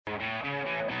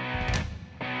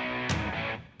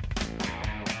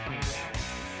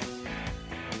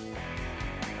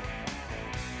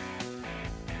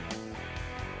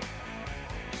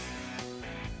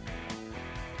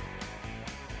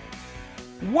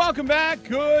Welcome back.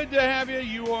 Good to have you.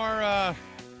 You are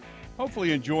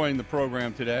hopefully enjoying the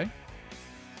program today.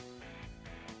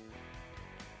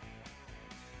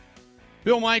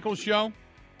 Bill Michaels Show.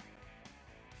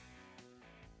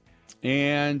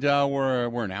 And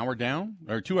we're an hour down,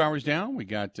 or 2 hours down. We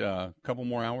got a couple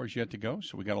more hours yet to go,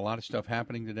 so we got a lot of stuff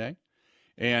happening today.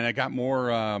 And I got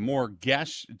more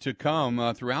guests to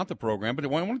come throughout the program. But I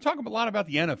want to talk a lot about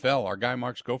the NFL. Our guy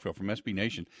Mark Schofield from SB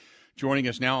Nation joining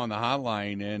us now on the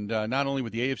hotline. And not only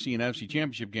with the AFC and NFC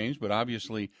championship games, but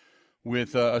obviously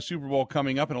with a Super Bowl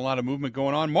coming up and a lot of movement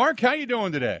going on. Mark, how you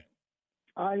doing today?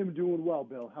 I am doing well,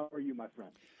 Bill. How are you, my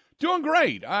friend? Doing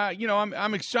great.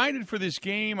 I'm excited for this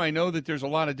game. I know that there's a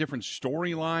lot of different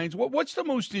storylines. What's the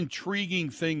most intriguing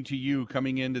thing to you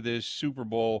coming into this Super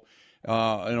Bowl in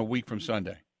a week from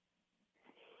Sunday?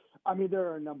 I mean, there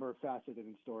are a number of faceted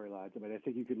storylines. I mean, I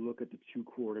think you could look at the two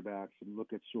quarterbacks and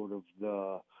look at sort of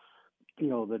the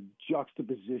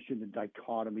juxtaposition, the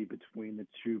dichotomy between the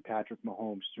two. Patrick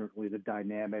Mahomes, certainly the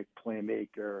dynamic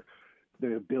playmaker,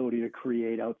 the ability to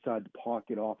create outside the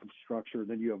pocket off of structure.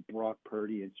 Then you have Brock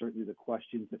Purdy and certainly the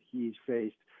questions that he's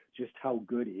faced. Just how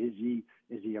good is he?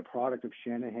 Is he a product of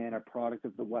Shanahan, a product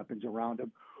of the weapons around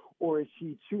him? Or is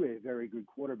he, too, a very good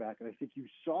quarterback? And I think you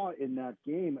saw in that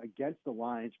game against the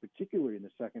Lions, particularly in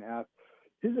the second half,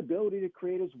 his ability to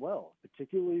create as well,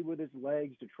 particularly with his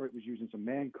legs. Detroit was using some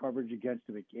man coverage against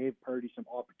him. It gave Purdy some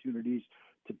opportunities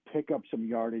to pick up some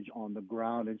yardage on the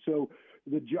ground. And so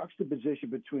the juxtaposition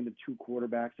between the two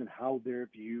quarterbacks and how they're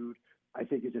viewed, I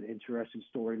think, is an interesting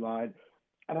storyline.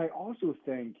 And I also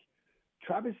think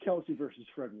Travis Kelce versus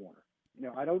Fred Warner.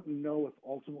 I don't know if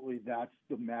ultimately that's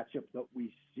the matchup that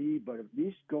we see, but at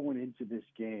least going into this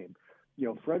game,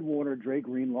 Fred Warner, Dre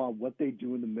Greenlaw, what they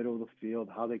do in the middle of the field,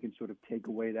 how they can sort of take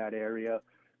away that area.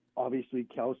 Obviously,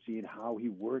 Kelce and how he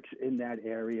works in that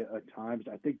area at times.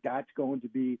 I think that's going to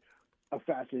be a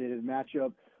fascinating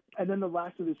matchup. And then the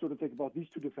last of this sort of think about these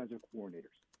two defensive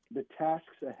coordinators, the tasks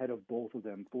ahead of both of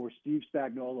them. For Steve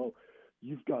Spagnuolo,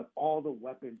 you've got all the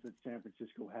weapons that San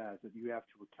Francisco has that you have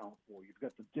to account for. You've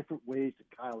got the different ways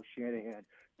that Kyle Shanahan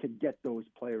can get those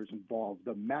players involved,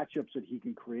 the matchups that he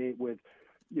can create with,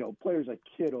 players like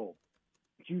Kittle,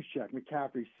 Juszczyk,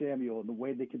 McCaffrey, Samuel, and the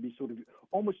way they can be sort of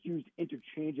almost used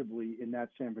interchangeably in that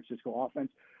San Francisco offense.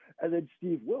 And then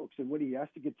Steve Wilks and what he has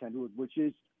to contend with, which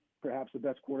is perhaps the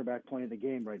best quarterback playing the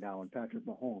game right now in Patrick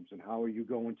Mahomes. And how are you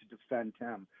going to defend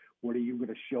him? What are you going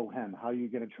to show him? How are you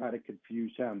going to try to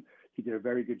confuse him? He did a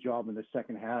very good job in the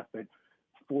second half, but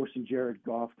forcing Jared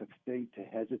Goff to think, to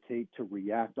hesitate, to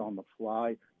react on the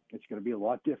fly, it's going to be a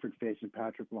lot different facing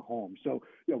Patrick Mahomes. So,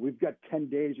 we've got 10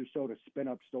 days or so to spin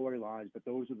up storylines, but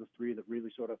those are the three that really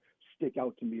sort of stick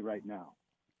out to me right now.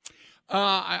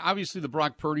 Obviously, the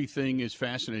Brock Purdy thing is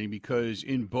fascinating because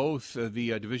in both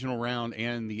the divisional round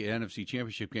and the NFC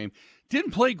Championship game,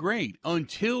 didn't play great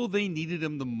until they needed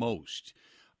him the most.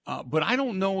 But I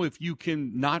don't know if you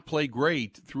can not play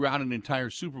great throughout an entire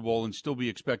Super Bowl and still be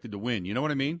expected to win. You know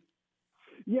what I mean?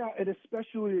 Yeah, and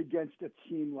especially against a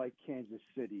team like Kansas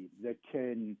City that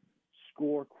can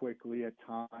score quickly at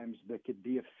times, that could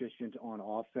be efficient on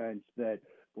offense, that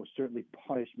will certainly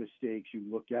punish mistakes. You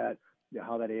look at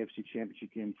how that AFC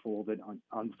Championship game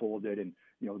unfolded and,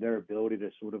 their ability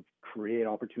to sort of create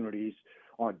opportunities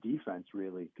on defense,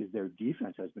 really, because their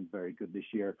defense has been very good this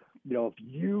year. If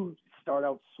you start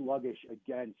out sluggish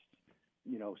against,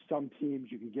 some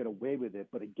teams, you can get away with it,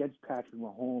 but against Patrick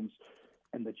Mahomes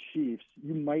and the Chiefs,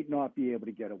 you might not be able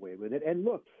to get away with it. And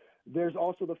look, there's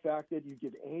also the fact that you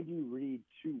give Andy Reid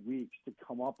 2 weeks to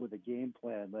come up with a game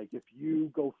plan. Like if you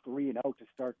go 3-0 to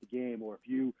start the game, or if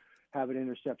you have an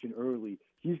interception early,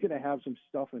 he's going to have some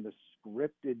stuff in the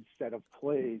scripted set of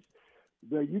plays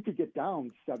where you could get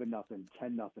down 7-0,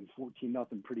 10-0,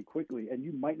 14-0 pretty quickly, and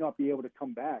you might not be able to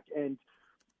come back. And,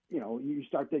 you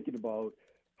start thinking about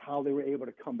how they were able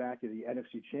to come back to the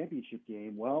NFC Championship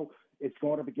game. Well, it's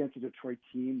going up against a Detroit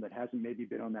team that hasn't maybe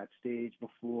been on that stage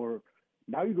before.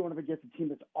 Now you're going up against a team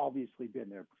that's obviously been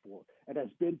there before and has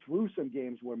been through some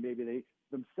games where maybe they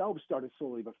themselves started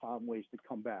slowly but found ways to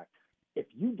come back. If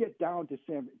you get down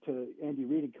to Andy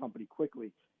Reid and company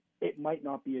quickly, it might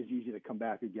not be as easy to come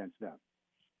back against them.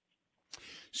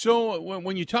 So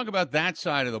when you talk about that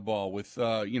side of the ball with,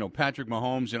 Patrick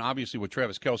Mahomes and obviously with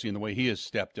Travis Kelce and the way he has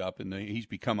stepped up and he's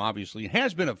become obviously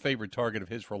has been a favorite target of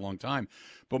his for a long time,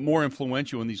 but more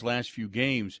influential in these last few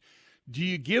games, do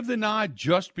you give the nod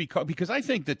just because I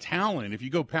think the talent, if you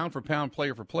go pound for pound,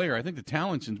 player for player, I think the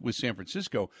talent's with San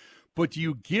Francisco. But do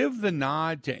you give the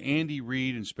nod to Andy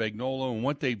Reid and Spagnuolo and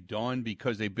what they've done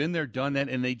because they've been there, done that,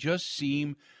 and they just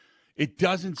seem It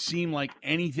doesn't seem like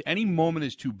any moment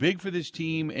is too big for this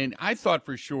team. And I thought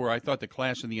the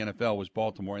class in the NFL was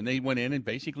Baltimore, and they went in and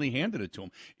basically handed it to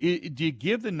them. Do you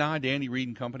give the nod to Andy Reid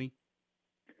and company?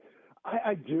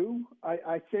 I do.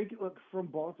 I think, look, from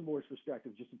Baltimore's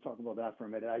perspective, just to talk about that for a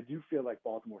minute, I do feel like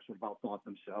Baltimore sort of outthought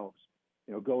themselves.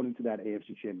 Going into that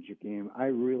AFC Championship game, I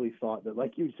really thought that,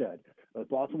 like you said,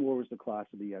 Baltimore was the class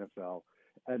of the NFL.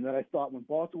 And then I thought when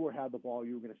Baltimore had the ball,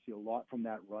 you were going to see a lot from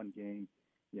that run game.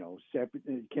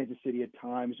 Kansas City at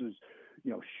times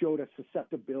showed a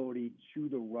susceptibility to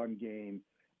the run game.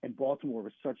 And Baltimore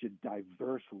was such a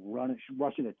diverse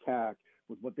rushing attack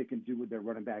with what they can do with their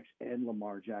running backs and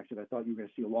Lamar Jackson. I thought you were going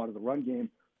to see a lot of the run game.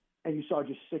 And you saw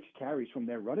just 6 carries from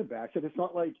their running backs. And it's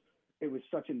not like it was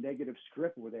such a negative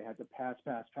script where they had to pass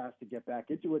to get back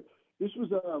into it. This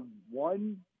was a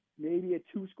 1, maybe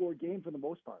a 2-score game for the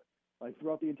most part, like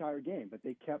throughout the entire game, but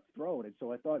they kept throwing. And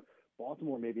so I thought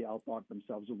Baltimore maybe outthought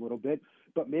themselves a little bit,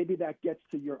 but maybe that gets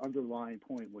to your underlying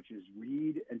point, which is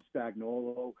Reed and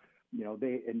Spagnuolo.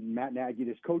 And Matt Nagy,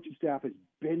 this coaching staff has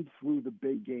been through the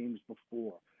big games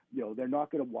before. They're not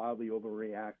going to wildly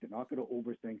overreact. They're not going to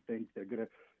overthink things. They're going to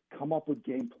come up with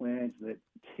game plans that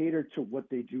cater to what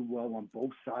they do well on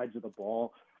both sides of the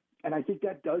ball. And I think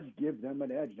that does give them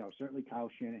an edge. Now, certainly Kyle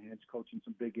Shanahan's coaching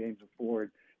some big games before.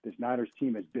 This Niners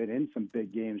team has been in some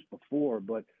big games before,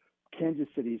 but Kansas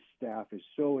City's staff is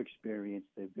so experienced.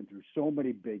 They've been through so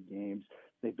many big games.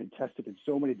 They've been tested in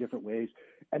so many different ways,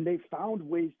 and they found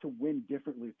ways to win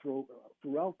differently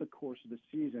throughout the course of the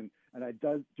season. And I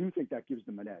do think that gives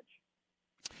them an edge.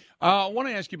 I want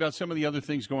to ask you about some of the other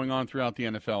things going on throughout the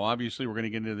NFL. Obviously, we're going to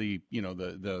get into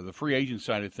the free agent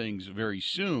side of things very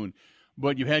soon.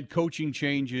 But you've had coaching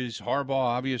changes. Harbaugh,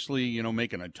 obviously,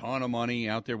 making a ton of money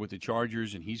out there with the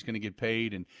Chargers, and he's going to get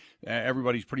paid. And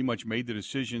everybody's pretty much made the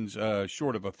decisions,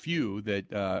 short of a few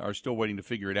that are still waiting to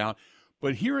figure it out.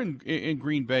 But here in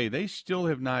Green Bay, they still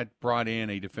have not brought in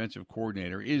a defensive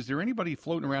coordinator. Is there anybody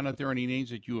floating around out there, any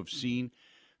names that you have seen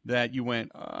that you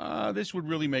went, this would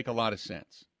really make a lot of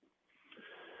sense?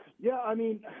 Yeah, I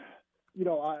mean,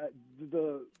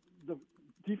 the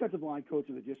defensive line coach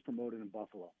that they just promoted in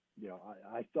Buffalo,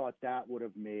 I thought that would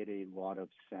have made a lot of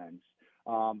sense.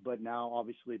 But now,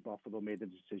 obviously, Buffalo made the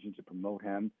decision to promote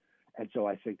him. And so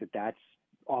I think that that's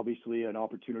obviously an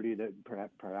opportunity that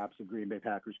perhaps the Green Bay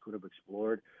Packers could have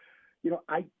explored.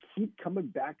 I keep coming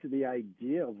back to the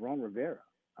idea of Ron Rivera.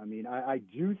 I mean, I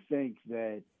do think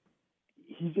that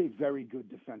he's a very good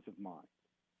defensive mind.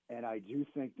 And I do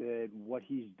think that what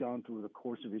he's done through the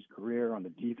course of his career on the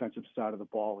defensive side of the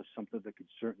ball is something that could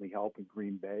certainly help in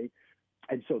Green Bay.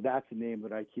 And so that's a name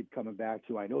that I keep coming back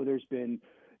to. I know there's been,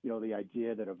 the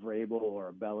idea that a Vrabel or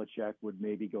a Belichick would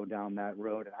maybe go down that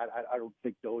road. And I don't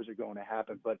think those are going to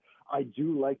happen. But I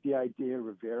do like the idea of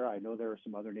Rivera. I know there are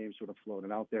some other names sort of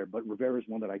floating out there, but Rivera is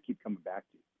one that I keep coming back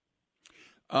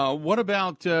to. What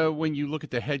about when you look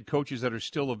at the head coaches that are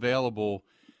still available?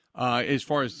 As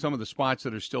far as some of the spots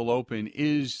that are still open,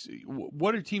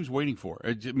 what are teams waiting for?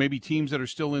 Maybe teams that are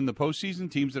still in the postseason,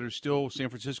 teams that are still San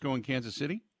Francisco and Kansas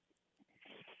City?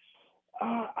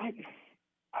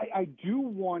 I do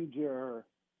wonder,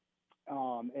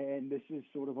 and this is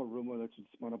sort of a rumor that's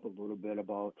spun up a little bit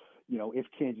about, if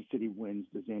Kansas City wins,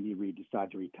 does Andy Reid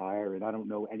decide to retire? And I don't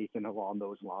know anything along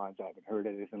those lines. I haven't heard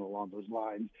anything along those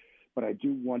lines. But I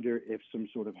do wonder if some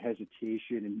sort of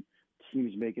hesitation and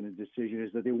teams making a decision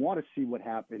is that they want to see what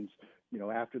happens,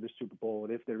 after the Super Bowl,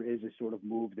 and if there is a sort of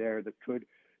move there that could,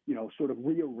 sort of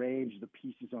rearrange the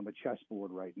pieces on the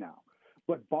chessboard right now.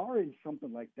 But barring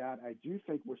something like that, I do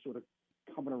think we're sort of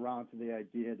coming around to the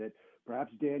idea that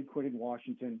perhaps Dan Quinn in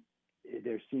Washington,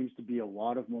 there seems to be a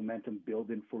lot of momentum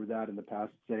building for that in the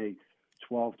past, say,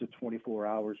 12 to 24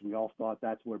 hours. We all thought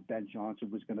that's where Ben Johnson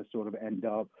was going to sort of end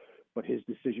up. But his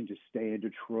decision to stay in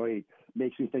Detroit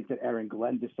makes me think that Aaron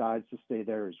Glenn decides to stay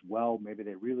there as well. Maybe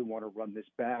they really want to run this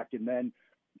back. And then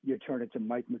you turn it to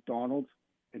Mike McDonald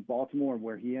in Baltimore and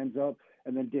where he ends up,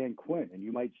 and then Dan Quinn. And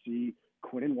you might see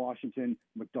Quinn in Washington,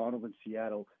 McDonald in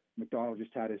Seattle. McDonald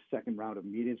just had his second round of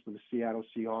meetings with the Seattle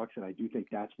Seahawks, and I do think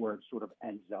that's where it sort of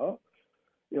ends up.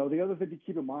 The other thing to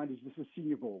keep in mind is this is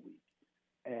Senior Bowl week.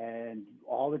 And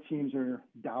all the teams are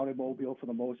down in Mobile for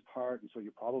the most part. And so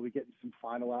you're probably getting some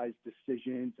finalized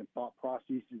decisions and thought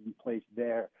processes in place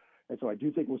there. And so I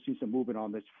do think we'll see some movement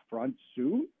on this front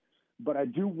soon. But I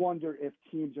do wonder if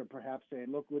teams are perhaps saying,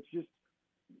 look,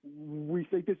 we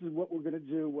think this is what we're going to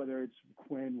do, whether it's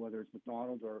Quinn, whether it's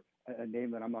McDonald, or a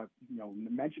name that I'm not,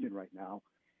 mentioning right now.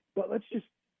 But let's just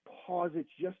pause it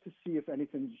just to see if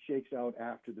anything shakes out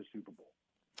after the Super Bowl.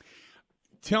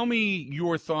 Tell me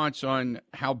your thoughts on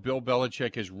how Bill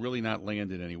Belichick has really not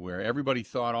landed anywhere. Everybody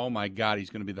thought, oh my God,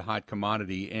 he's going to be the hot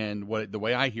commodity. And the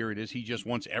way I hear it is he just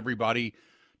wants everybody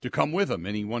to come with him,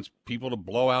 and he wants people to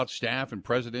blow out staff and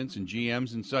presidents and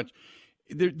GMs and such.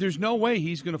 There's no way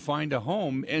he's going to find a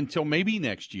home until maybe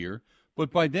next year. But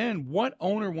by then, what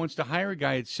owner wants to hire a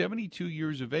guy at 72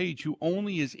 years of age who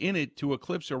only is in it to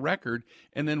eclipse a record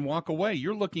and then walk away?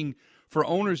 You're looking for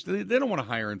owners. They don't want to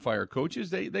hire and fire coaches.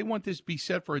 They want this to be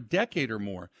set for a decade or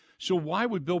more. So why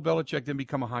would Bill Belichick then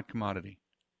become a hot commodity?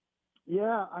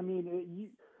 Yeah, I mean,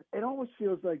 it almost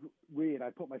feels like and I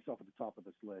put myself at the top of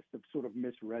this list, have sort of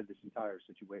misread this entire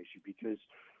situation because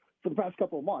for the past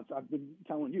couple of months, I've been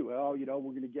telling you, we're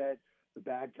going to get the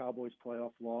bad Cowboys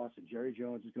playoff loss, and Jerry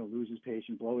Jones is going to lose his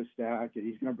patience, blow his stack, and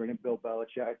he's going to bring in Bill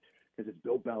Belichick because it's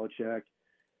Bill Belichick.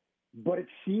 But it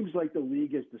seems like the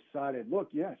league has decided, look,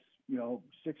 yes,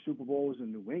 6 Super Bowls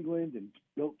in New England and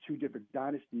built 2 different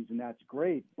dynasties, and that's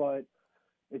great. But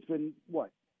it's been,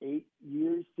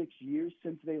 6 years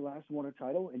since they last won a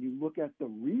title, and you look at the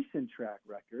recent track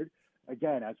record,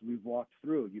 again, as we've walked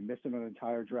through, you missed an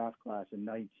entire draft class in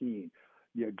 19.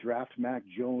 You draft Mac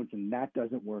Jones, and that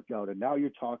doesn't work out. And now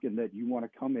you're talking that you want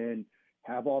to come in,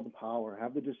 have all the power,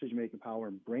 have the decision-making power,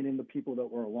 and bring in the people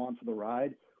that were along for the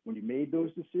ride. When you made those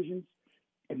decisions,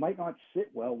 it might not sit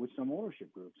well with some ownership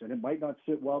groups, and it might not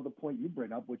sit well the point you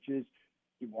bring up, which is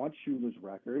you want Shula's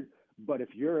record. But if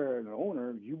you're an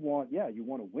owner, you want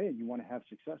to win, you want to have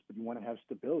success, but you want to have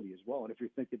stability as well. And if you're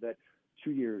thinking that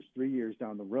 2 years, 3 years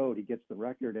down the road, he gets the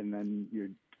record and then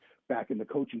you're back in the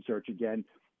coaching search again,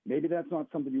 maybe that's not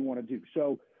something you want to do.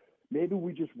 So maybe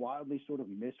we just wildly sort of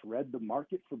misread the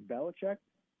market for Belichick.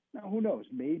 Now, who knows?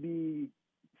 Maybe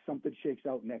something shakes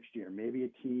out next year. Maybe a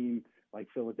team like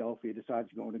Philadelphia decides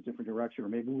to go in a different direction, or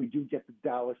maybe we do get the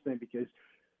Dallas thing because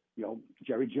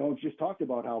Jerry Jones just talked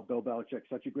about how Bill Belichick's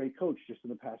such a great coach just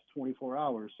in the past 24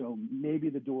 hours. So maybe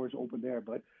the door's open there.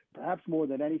 But perhaps more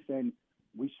than anything,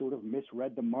 we sort of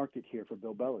misread the market here for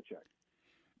Bill Belichick.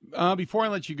 Before I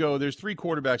let you go, there's 3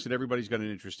 quarterbacks that everybody's got an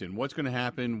interest in. What's going to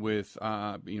happen with,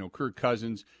 Kirk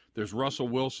Cousins? There's Russell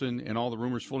Wilson and all the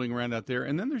rumors floating around out there.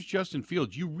 And then there's Justin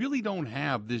Fields. You really don't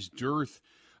have this dearth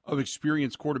of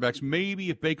experienced quarterbacks. Maybe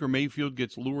if Baker Mayfield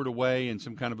gets lured away in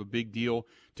some kind of a big deal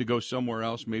to go somewhere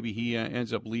else, maybe he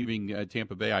ends up leaving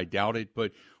Tampa Bay. I doubt it.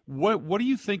 But what do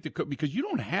you think? Because you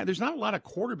don't have, there's not a lot of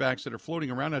quarterbacks that are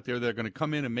floating around out there that are going to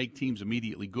come in and make teams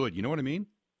immediately good. You know what I mean?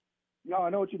 No,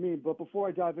 I know what you mean. But before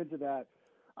I dive into that,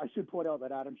 I should point out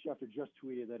that Adam Schefter just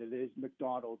tweeted that it is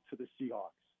McDonald to the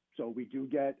Seahawks. So we do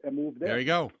get a move there. There you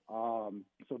go.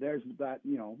 So there's that,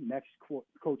 next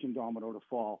coaching domino to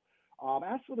fall.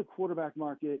 As for the quarterback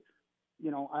market,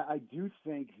 I do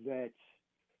think that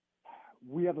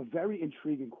we have a very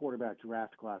intriguing quarterback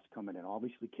draft class coming in.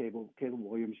 Obviously, Caleb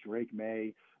Williams, Drake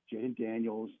May, Jaden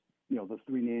Daniels, the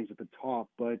 3 names at the top.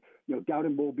 But, down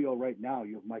in Mobile right now,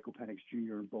 you have Michael Penix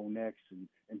Jr. and Bo Nix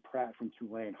and Pratt from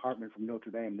Tulane, Hartman from Notre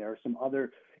Dame. There are some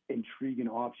other intriguing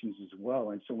options as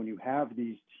well. And so when you have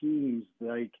these teams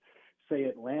like, say,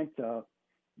 Atlanta,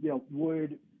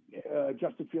 would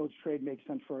Justin Fields trade make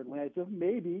sense for Atlanta?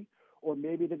 Maybe. Or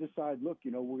maybe they decide, look,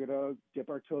 we're going to dip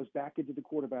our toes back into the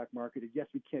quarterback market. And yes,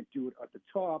 we can't do it at the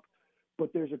top,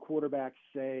 but there's a quarterback,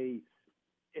 say,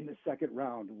 in the second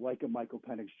round, like a Michael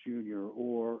Penix Jr.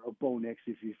 or a Bo Nix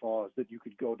if he falls, that you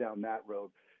could go down that road.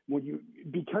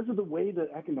 Because of the way the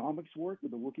economics work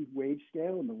with the rookie wage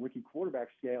scale and the rookie quarterback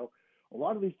scale, a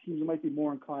lot of these teams might be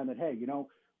more inclined that, hey,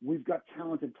 we've got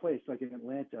talent in place, like in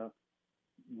Atlanta.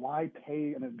 Why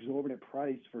pay an exorbitant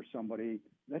price for somebody?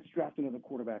 Let's draft another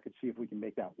quarterback and see if we can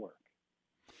make that work.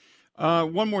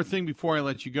 One more thing before I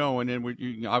let you go, and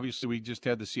then obviously we just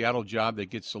had the Seattle job that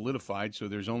gets solidified, so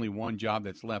there's only one job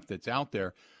that's left that's out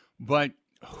there. But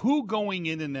who going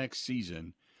into next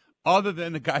season, other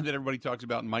than the guy that everybody talks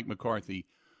about, Mike McCarthy,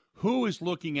 who is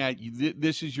looking at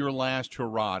this is your last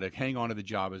hurrah to hang on to the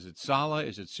job? Is it Saleh?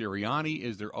 Is it Sirianni?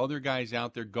 Is there other guys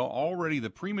out there already, the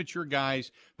premature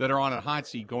guys that are on a hot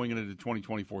seat going into the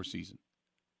 2024 season?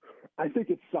 I think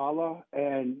it's Saleh,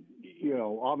 and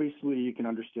obviously you can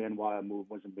understand why a move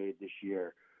wasn't made this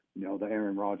year. The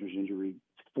Aaron Rodgers injury,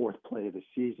 4th play of the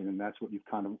season, and that's what you've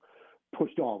kind of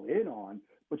pushed all in on.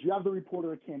 But you have the reporter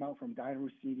that came out from Diana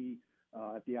Rossetti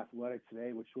at The Athletic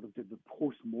today, which sort of did the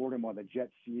post-mortem on the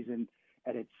Jets season,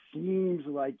 and it seems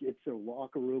like it's a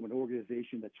locker room, an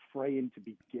organization that's fraying to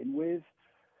begin with.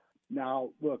 Now,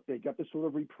 look, they got the sort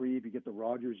of reprieve. You get the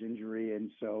Rodgers injury, and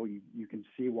so you can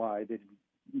see why they didn't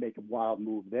make a wild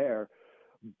move there.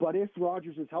 But if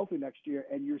Rodgers is healthy next year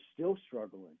and you're still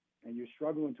struggling, and you're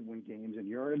struggling to win games, and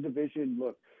you're in a division,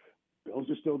 look, Bills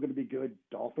are still going to be good.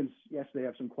 Dolphins, yes, they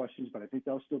have some questions, but I think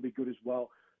they'll still be good as well.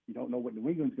 You don't know what New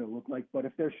England's going to look like, but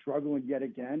if they're struggling yet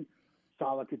again,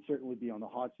 Saleh could certainly be on the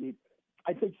hot seat.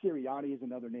 I think Sirianni is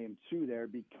another name too there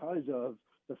because of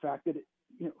the fact that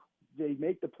they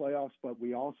make the playoffs, but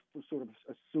we also sort of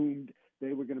assumed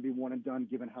they were going to be one and done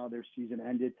given how their season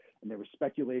ended, and there was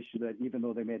speculation that even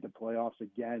though they made the playoffs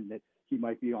again, that he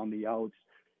might be on the outs.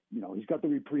 He's got the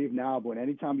reprieve now, but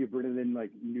anytime you're bringing in like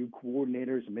new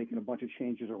coordinators and making a bunch of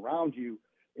changes around you,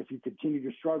 if you continue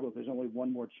to struggle, there's only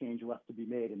one more change left to be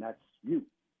made, and that's you.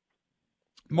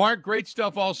 Mark, great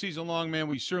stuff all season long, man.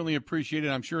 We certainly appreciate it.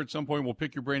 I'm sure at some point we'll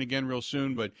pick your brain again real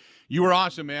soon, but you were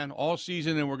awesome, man, all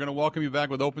season, and we're going to welcome you back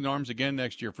with open arms again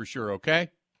next year for sure, okay?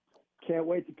 Can't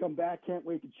wait to come back. Can't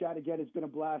wait to chat again. It's been a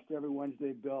blast every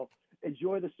Wednesday, Bill.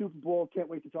 Enjoy the Super Bowl. Can't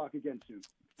wait to talk again soon.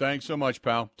 Thanks so much,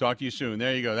 pal. Talk to you soon.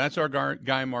 There you go. That's our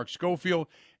guy, Mark Schofield.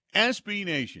 SB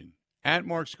Nation at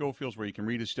Mark Schofield's, where you can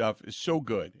read his stuff. Is so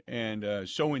good and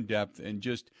so in-depth and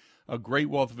just a great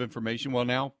wealth of information. Well,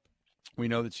 now we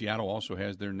know that Seattle also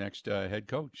has their next head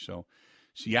coach. So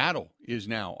Seattle is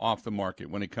now off the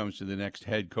market when it comes to the next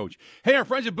head coach. Hey, our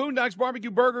friends at Boondocks Barbecue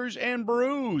Burgers and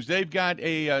Brews. They've got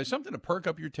a something to perk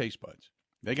up your taste buds.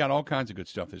 They got all kinds of good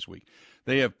stuff this week.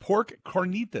 They have pork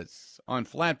carnitas on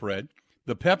flatbread,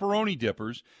 the pepperoni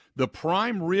dippers, the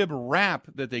prime rib wrap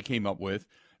that they came up with.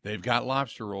 They've got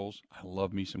lobster rolls. I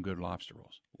love me some good lobster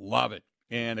rolls. Love it.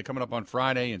 And coming up on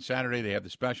Friday and Saturday, they have the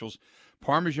specials.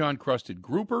 Parmesan crusted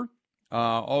grouper.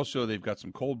 Also, they've got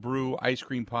some cold brew, ice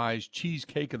cream pies,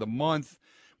 cheesecake of the month,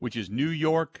 which is New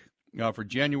York for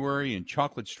January, and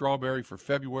chocolate strawberry for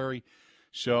February.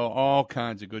 So all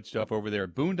kinds of good stuff over there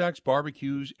at Boondocks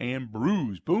Barbecues and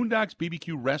Brews. Boondocks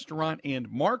BBQ Restaurant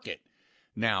and Market.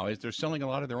 Now, as they're selling a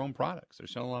lot of their own products. They're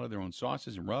selling a lot of their own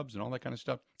sauces and rubs and all that kind of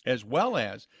stuff, as well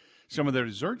as some of their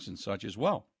desserts and such as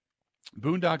well.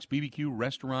 Boondocks BBQ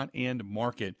Restaurant and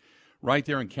Market, right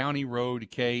there in County Road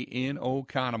K in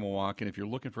Oconomowoc. And if you're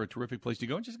looking for a terrific place to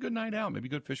go, just a good night out, maybe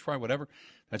good fish fry, whatever,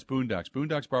 that's Boondocks.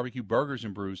 Boondocks Barbecue Burgers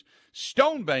and Brews,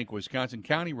 Stone Bank, Wisconsin,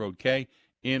 County Road K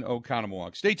in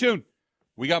Oconomowoc. Stay tuned.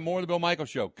 We got more of the Bill Michaels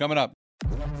Show coming up.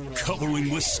 Covering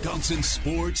Wisconsin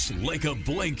sports like a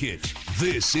blanket.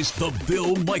 This is the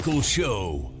Bill Michaels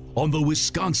Show on the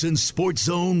Wisconsin Sports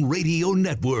Zone Radio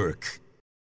Network.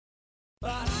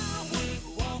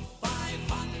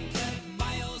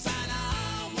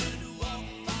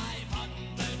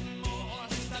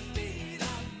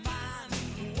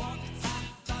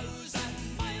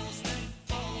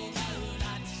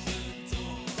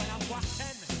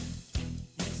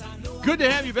 Good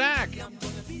to have you back.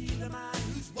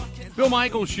 Bill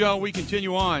Michaels Show. We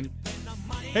continue on.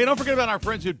 Hey, don't forget about our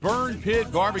friends at Burn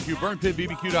Pit Barbecue,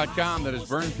 burnpitbbq.com. That is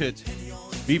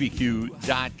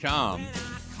burnpitbbq.com.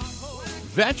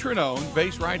 Veteran-owned,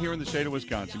 based right here in the state of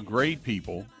Wisconsin. Great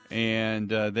people. And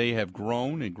they have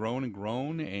grown and grown and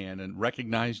grown and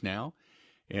recognized now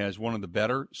as one of the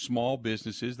better small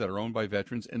businesses that are owned by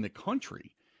veterans in the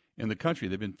country.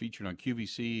 They've been featured on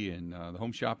QVC and the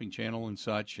Home Shopping Channel and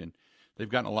such, and they've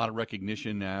gotten a lot of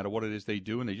recognition out of what it is they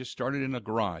do, and they just started in a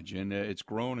garage, and it's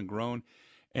grown and grown,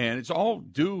 and it's all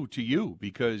due to you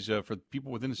because for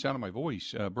people within the sound of my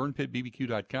voice,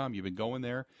 burnpitbbq.com, you've been going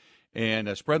there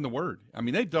and spreading the word. I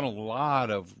mean, they've done a lot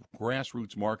of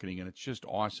grassroots marketing, and it's just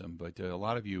awesome, but a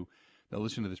lot of you that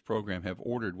listen to this program have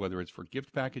ordered, whether it's for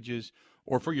gift packages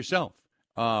or for yourself.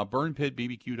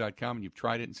 Burnpitbbq.com, and you've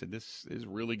tried it and said, this is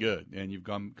really good, and you've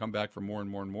come back for more and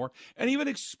more and more, and even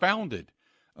expounded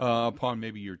upon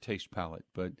maybe your taste palette.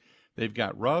 But they've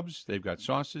got rubs, they've got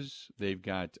sauces, they've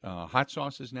got hot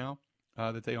sauces now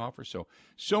that they offer. So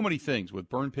many things with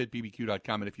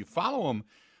burnpitbbq.com. And if you follow them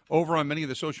over on many of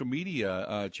the social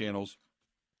media channels,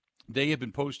 they have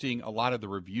been posting a lot of the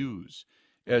reviews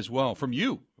as well from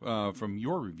you, from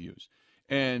your reviews.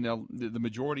 And the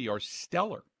majority are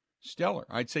stellar.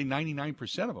 I'd say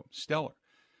 99% of them, stellar.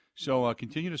 So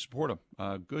continue to support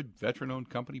them. Good veteran-owned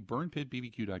company,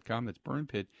 burnpitbbq.com. That's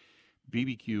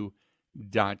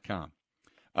burnpitbbq.com.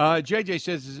 JJ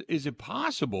says, is it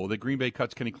possible that Green Bay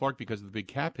cuts Kenny Clark because of the big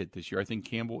cap hit this year? I think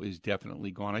Campbell is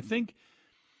definitely gone. I think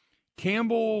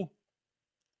Campbell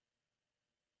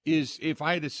is, if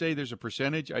I had to say there's a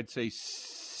percentage, I'd say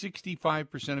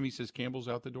 65% of me says Campbell's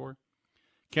out the door.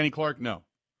 Kenny Clark, no.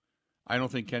 I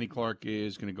don't think Kenny Clark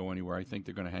is going to go anywhere. I think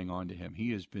they're going to hang on to him.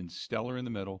 He has been stellar in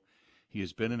the middle. He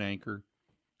has been an anchor.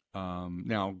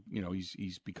 Now,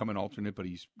 he's become an alternate, but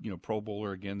he's, Pro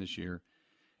Bowler again this year.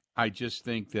 I just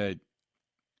think that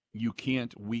you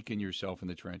can't weaken yourself in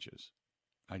the trenches.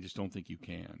 I just don't think you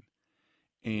can.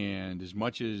 And as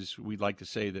much as we'd like to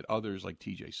say that others like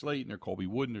T.J. Slayton or Colby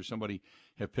Wooden or somebody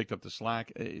have picked up the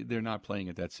slack, they're not playing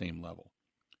at that same level.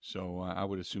 So I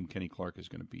would assume Kenny Clark is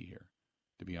going to be here,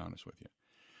 to be honest with you.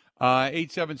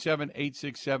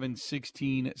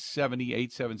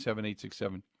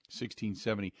 877-867-1670,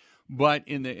 877-867-1670. But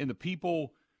in the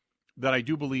people that I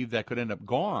do believe that could end up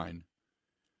gone,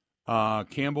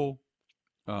 Campbell,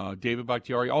 David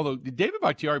Bakhtiari. Although David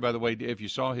Bakhtiari, by the way, if you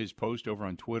saw his post over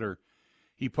on Twitter,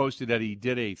 he posted that he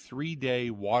did a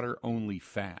 3-day water-only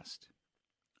fast.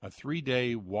 A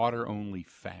 3-day water-only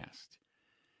fast.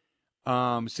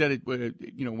 Said it,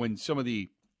 when some of the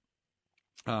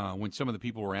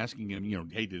people were asking him,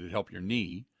 hey, did it help your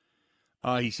knee?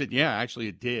 He said, yeah, actually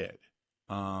it did.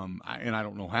 And I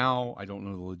don't know how. I don't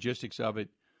know the logistics of it.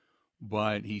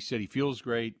 But he said he feels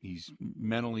great. He's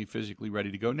mentally, physically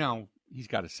ready to go. Now, he's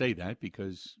got to say that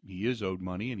because he is owed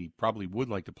money, and he probably would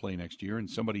like to play next year. And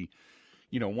somebody,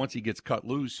 once he gets cut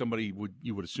loose,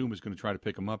 you would assume is going to try to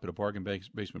pick him up at a bargain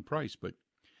basement price. But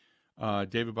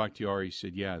David Bakhtiari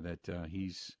said, yeah, that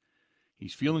he's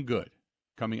feeling good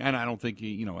coming. And I don't think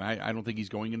I don't think he's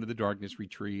going into the darkness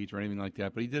retreat or anything like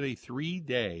that. But he did a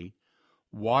 3-day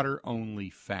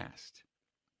water-only fast.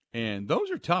 And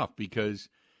those are tough because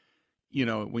 –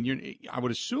 when I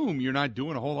would assume you're not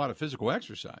doing a whole lot of physical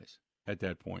exercise at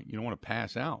that point. You don't want to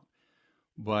pass out.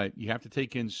 But you have to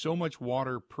take in so much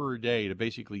water per day to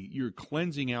basically, you're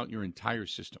cleansing out your entire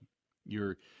system.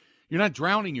 You're not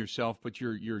drowning yourself, but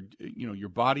your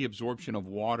body absorption of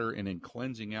water and then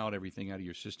cleansing out everything out of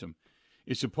your system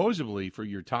is supposedly, for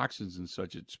your toxins and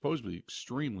such, it's supposedly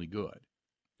extremely good.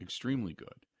 Extremely good.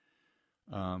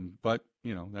 But,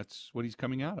 that's what he's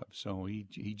coming out of. So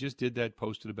he just did that,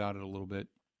 posted about it a little bit.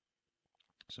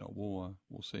 So we'll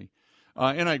see.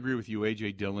 And I agree with you,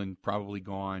 A.J. Dillon probably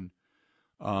gone.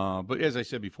 But as I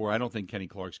said before, I don't think Kenny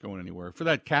Clark's going anywhere. For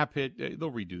that cap hit,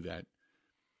 they'll redo that.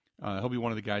 He'll be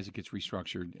one of the guys that gets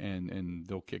restructured, and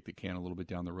they'll kick the can a little bit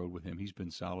down the road with him. He's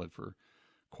been solid for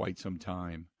quite some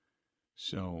time.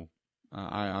 So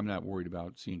I'm not worried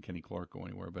about seeing Kenny Clark go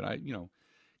anywhere. But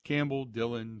Campbell,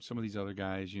 Dillon, some of these other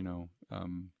guys,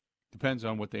 depends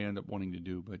on what they end up wanting to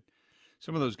do. But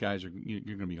some of those guys you're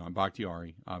going to be on.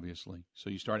 Bakhtiari, obviously.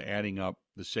 So you start adding up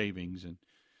the savings and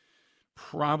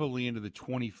probably into the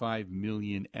 25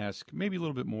 million-esque, maybe a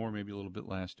little bit more, maybe a little bit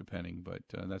less, depending. But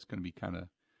that's going to be kind of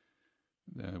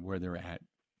where they're at.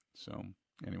 So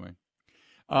anyway,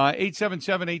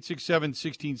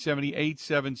 877-867-1670,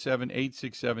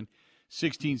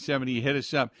 877-867-1670. Hit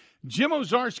us up. Jim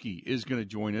Ozarski is going to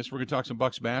join us. We're going to talk some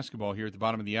Bucks basketball here at the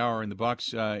bottom of the hour. And the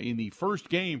Bucks in the first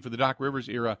game for the Doc Rivers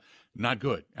era, not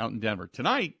good, out in Denver.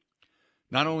 Tonight,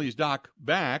 not only is Doc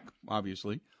back,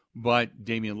 obviously, but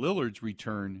Damian Lillard's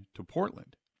return to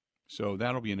Portland. So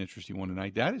that'll be an interesting one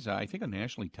tonight. That is, I think, a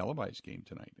nationally televised game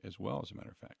tonight as well, as a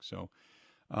matter of fact. So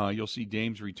you'll see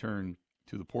Dame's return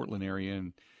to the Portland area,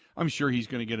 and I'm sure he's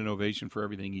going to get an ovation for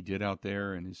everything he did out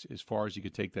there and as far as he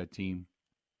could take that team.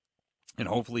 And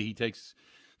hopefully he takes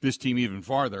this team even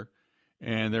farther,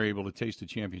 and they're able to taste the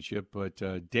championship. But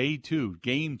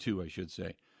game two, I should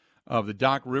say, of the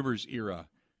Doc Rivers era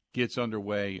gets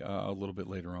underway a little bit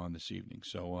later on this evening.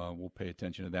 So we'll pay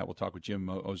attention to that. We'll talk with Jim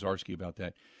Ozarski about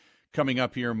that coming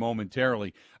up here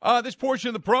momentarily. This portion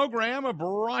of the program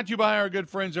brought to you by our good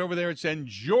friends over there at San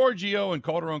Giorgio and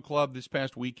Calderon Club. This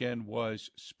past weekend was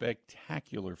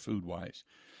spectacular food-wise.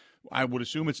 I would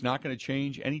assume it's not going to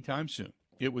change anytime soon.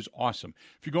 It was awesome.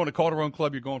 If you're going to Calderon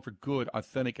Club, you're going for good,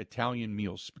 authentic Italian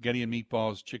meals. Spaghetti and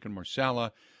meatballs, chicken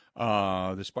marsala,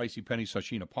 the spicy penne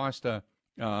sashina pasta.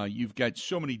 You've got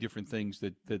so many different things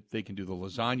that they can do. The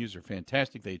lasagnas are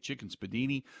fantastic. They had chicken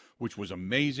spadini, which was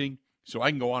amazing. So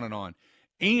I can go on and on.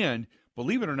 And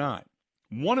believe it or not,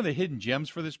 one of the hidden gems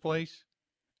for this place,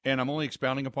 and I'm only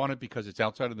expounding upon it because it's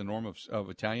outside of the norm of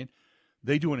Italian,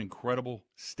 they do an incredible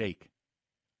steak.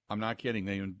 I'm not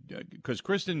kidding. Because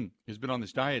Kristen has been on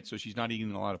this diet, so she's not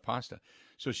eating a lot of pasta.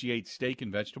 So she ate steak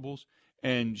and vegetables.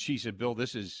 And she said, Bill,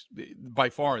 this is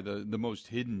by far the most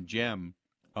hidden gem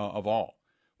of all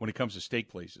when it comes to steak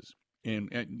places.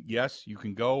 And yes, you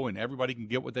can go and everybody can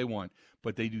get what they want,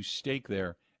 but they do steak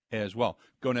there as well.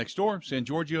 Go next door, San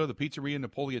Giorgio, the Pizzeria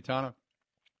Napolitana.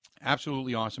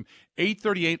 Absolutely awesome.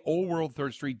 838 Old World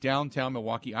 3rd Street, downtown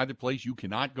Milwaukee. Either place, you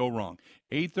cannot go wrong.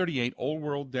 838 Old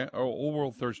World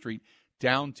 3rd Street,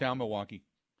 downtown Milwaukee.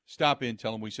 Stop in,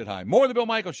 tell them we said hi. More of the Bill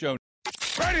Michaels Show.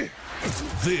 Ready?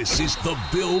 This is the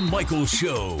Bill Michaels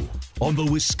Show on the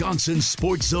Wisconsin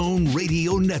Sports Zone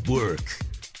Radio Network.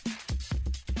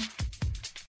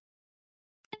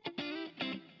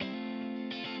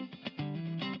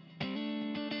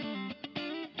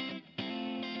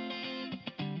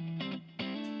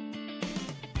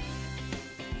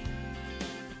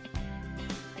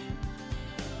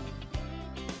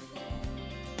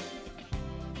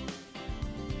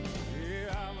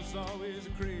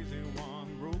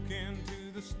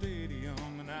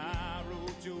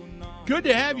 good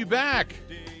to have you back.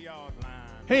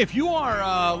 Hey, if you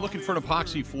are looking for an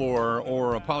epoxy floor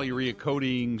or a polyurea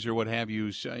coatings or what have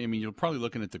you, I mean, you're probably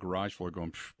looking at the garage floor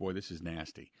going, boy, this is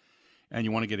nasty, and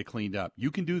you want to get it cleaned up. You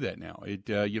can do that now.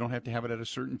 You don't have to have it at a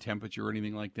certain temperature or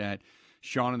anything like that.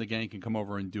 Sean and the gang can come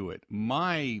over and do it.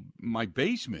 My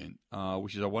basement,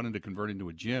 which is I wanted to convert into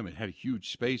a gym, it had a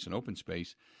huge space, an open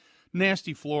space.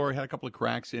 Nasty floor, had a couple of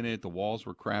cracks in it. The walls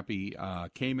were crappy.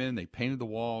 Came in, they painted the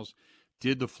walls,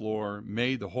 did the floor,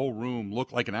 made the whole room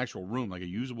look like an actual room, like a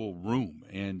usable room,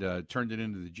 and turned it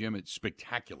into the gym. It's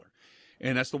spectacular.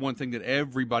 And that's the one thing that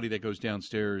everybody that goes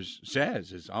downstairs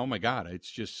says is, oh, my God,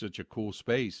 it's just such a cool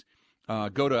space.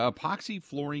 Go to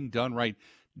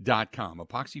epoxyflooringdoneright.com,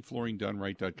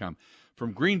 epoxyflooringdoneright.com.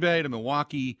 From Green Bay to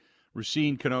Milwaukee,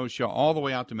 Racine, Kenosha, all the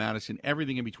way out to Madison,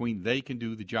 everything in between, they can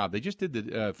do the job. They just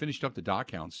did finished up the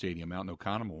Dockhound Stadium out in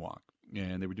Oconomowoc,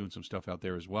 and they were doing some stuff out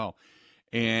there as well.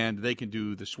 And they can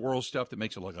do the swirl stuff that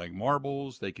makes it look like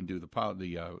marbles. They can do the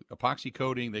epoxy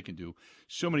coating. They can do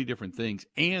so many different things,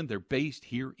 and they're based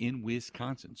here in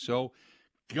Wisconsin. So,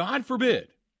 God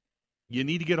forbid, you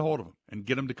need to get a hold of them and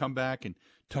get them to come back and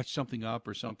touch something up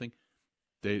or something.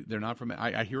 They're not from –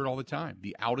 I hear it all the time.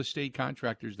 The out-of-state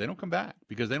contractors, they don't come back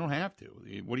because they don't have to.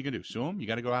 What are you going to do, sue them? You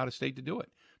got to go out-of-state to do it.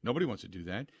 Nobody wants to do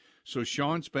that. So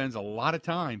Sean spends a lot of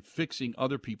time fixing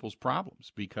other people's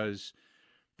problems because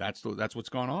that's what's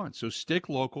going on. So stick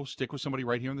local. Stick with somebody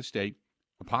right here in the state.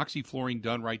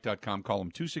 EpoxyFlooringDoneRight.com. Call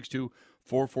them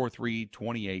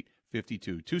 262-443-2852.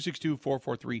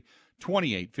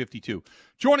 262-443-2852.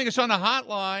 Joining us on the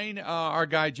hotline, our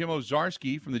guy Jim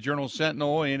Ozarski from the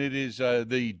Journal-Sentinel, and it is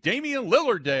the Damian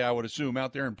Lillard Day, I would assume,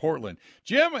 out there in Portland.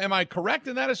 Jim, am I correct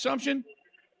in that assumption?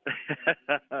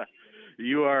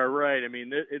 You are right. I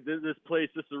mean, this place,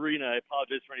 this arena, I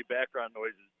apologize for any background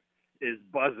noises, is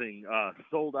buzzing.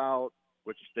 Sold out,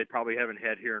 which they probably haven't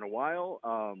had here in a while.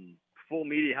 Full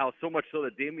media house, so much so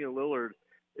that Damian Lillard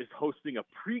is hosting a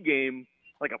pregame,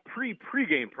 like a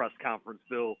pregame press conference,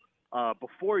 Bill,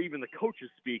 before even the coaches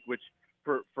speak, which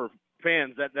for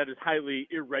fans, that is highly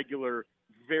irregular,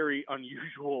 very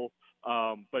unusual,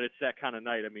 but it's that kind of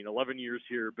night. I mean, 11 years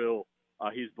here, Bill.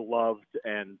 He's beloved,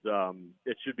 and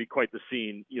it should be quite the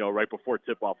scene, right before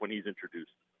tip-off when he's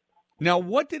introduced. Now,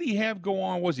 what did he have go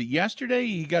on? Was it yesterday?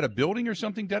 He got a building or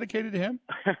something dedicated to him?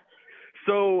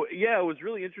 So, yeah, it was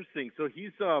really interesting. So he's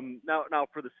now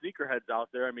for the sneakerheads out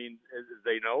there, I mean, as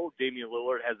they know, Damian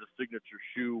Lillard has a signature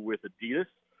shoe with Adidas,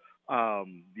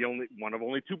 the only one of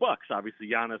only $2. Obviously,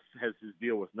 Giannis has his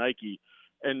deal with Nike,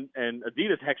 and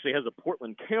Adidas actually has a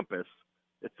Portland campus.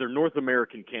 It's their North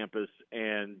American campus,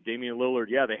 and Damian Lillard,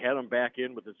 yeah, they had him back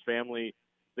in with his family.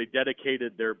 They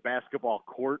dedicated their basketball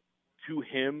court to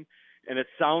him, and it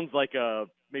sounds like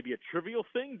maybe a trivial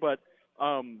thing, but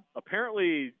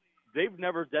apparently they've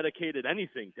never dedicated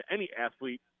anything to any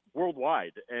athlete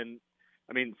worldwide. And,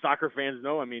 I mean, soccer fans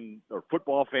know, or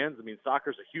football fans,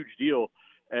 soccer's a huge deal.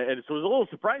 And so it was a little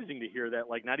surprising to hear that,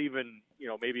 like, not even,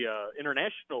 maybe a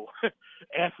international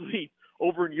athlete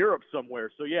over in Europe somewhere.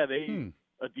 So, yeah,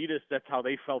 Adidas, that's how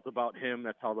they felt about him.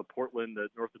 That's how the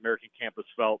North American campus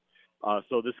felt.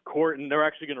 So this court, and they're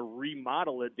actually going to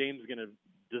remodel it. Dame's going to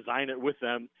design it with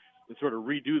them and sort of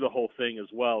redo the whole thing as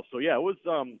well. So, yeah, it was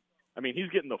he's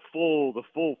getting the full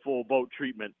boat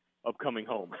treatment of coming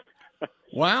home.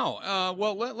 Wow.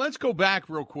 Well, let's go back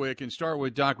real quick and start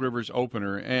with Doc Rivers'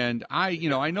 opener. And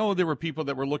I know there were people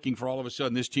that were looking for all of a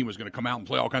sudden this team was going to come out and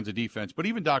play all kinds of defense. But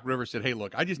even Doc Rivers said, hey,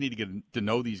 look, I just need to get to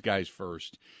know these guys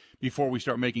first before we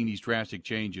start making these drastic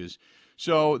changes.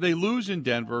 So they lose in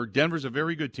Denver. Denver's a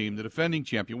very good team, the defending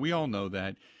champion. We all know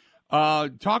that.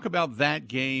 Talk about that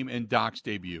game and Doc's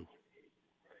debut.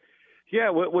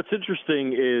 Yeah, what's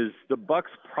interesting is the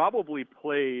Bucks probably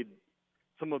played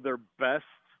some of their best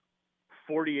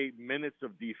 48 minutes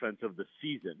of defense of the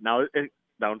season. Now, in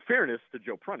fairness to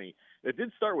Joe Prunty, it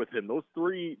did start with him. Those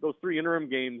three interim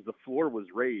games, the floor was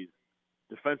raised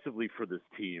defensively for this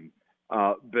team.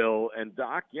 Bill and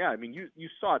Doc, yeah, I mean, you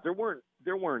saw it. There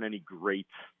weren't any great,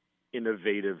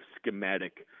 innovative,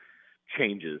 schematic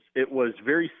changes. It was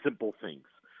very simple things.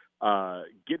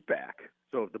 Get back.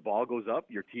 So if the ball goes up,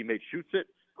 your teammate shoots it.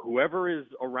 Whoever is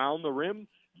around the rim,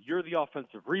 you're the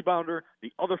offensive rebounder.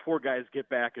 The other four guys get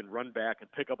back and run back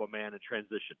and pick up a man in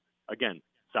transition. Again,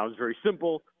 sounds very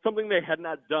simple, something they had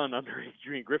not done under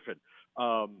Adrian Griffin.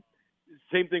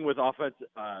 Same thing with offense,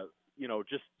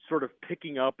 just sort of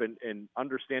picking up and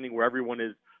understanding where everyone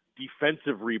is.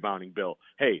 Defensive rebounding, Bill.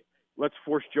 Hey, let's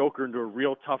force Joker into a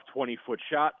real tough 20-foot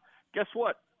shot. Guess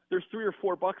what? There's 3 or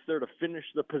 4 Bucks there to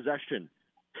finish the possession.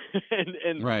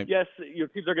 and right. Yes,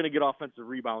 teams are going to get offensive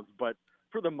rebounds, but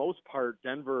for the most part,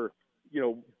 Denver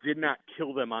did not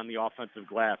kill them on the offensive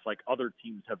glass like other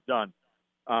teams have done.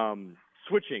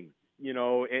 Switching,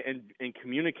 and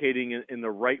communicating in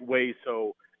the right way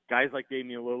so guys like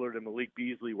Damian Lillard and Malik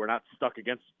Beasley were not stuck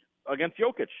against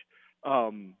Jokic.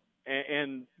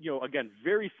 Again,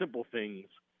 very simple things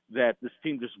that this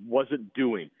team just wasn't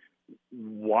doing.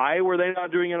 Why were they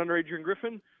not doing it under Adrian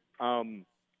Griffin?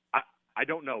 I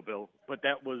don't know, Bill, but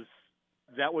that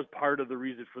was part of the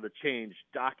reason for the change.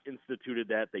 Doc instituted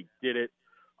that. They did it.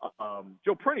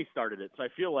 Joe Prunty started it. So I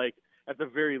feel like at the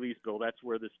very least, Bill, that's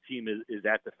where this team is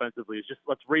at defensively. It's just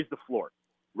let's raise the floor.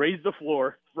 Raise the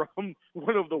floor from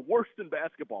one of the worst in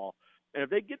basketball. And if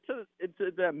they get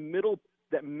into that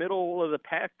middle of the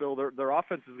pack, Bill, their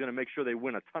offense is going to make sure they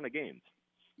win a ton of games.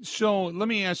 So let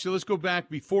me ask you, let's go back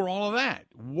before all of that.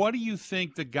 What do you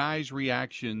think the guys'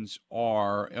 reactions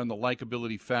are and the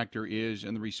likability factor is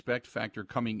and the respect factor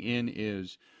coming in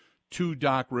is to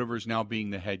Doc Rivers now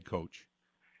being the head coach?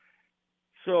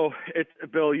 So,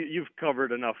 Bill, you've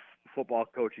covered enough football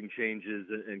coaching changes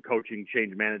and coaching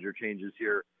manager changes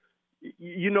here.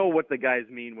 You know what the guys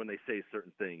mean when they say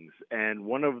certain things. And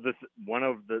one of the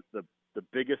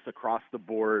biggest across the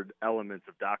board elements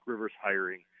of Doc Rivers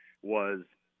hiring was,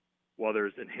 well,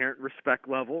 there's inherent respect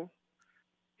level.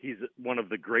 He's one of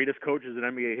the greatest coaches in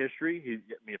NBA history.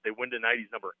 If they win tonight,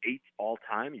 he's number 8 all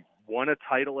time. He's won a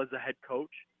title as a head coach.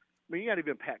 I mean, you got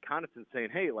even Pat Connaughton saying,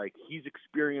 hey, like, he's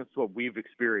experienced what we've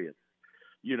experienced.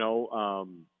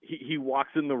 He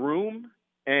walks in the room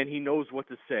and he knows what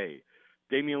to say.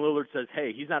 Damian Lillard says,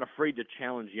 hey, he's not afraid to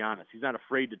challenge Giannis. He's not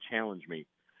afraid to challenge me.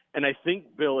 And I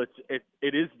think, Bill, it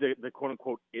is the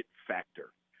quote-unquote it factor.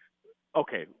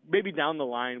 Okay, maybe down the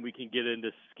line we can get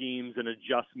into schemes and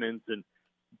adjustments and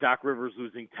Doc Rivers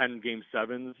losing 10 Game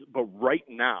 7s. But right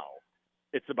now,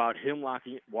 it's about him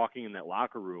walking in that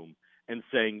locker room and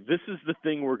saying, this is the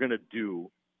thing we're going to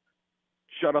do.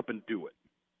 Shut up and do it.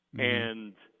 Mm-hmm.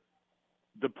 And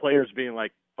the players being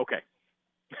like, okay.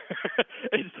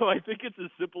 And so I think it's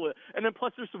as simple as – and then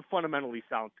plus there's some fundamentally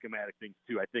sound schematic things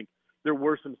too. I think there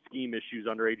were some scheme issues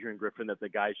under Adrian Griffin that the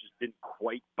guys just didn't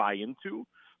quite buy into.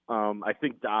 I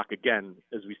think Doc, again,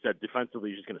 as we said,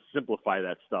 defensively, is just going to simplify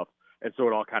that stuff. And so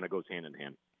it all kind of goes hand in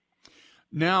hand.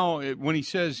 Now, when he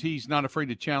says he's not afraid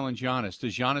to challenge Giannis,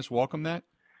 does Giannis welcome that?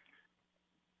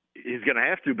 He's going to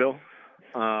have to, Bill.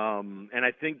 And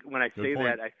I think when I say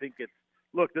that, I think it's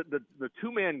 – look, the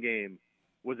two-man game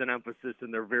was an emphasis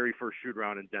in their very first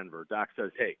shoot-around in Denver. Doc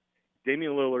says, hey,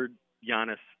 Damian Lillard,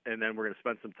 Giannis, and then we're going to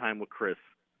spend some time with Chris.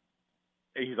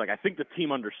 And he's like, I think the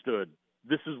team understood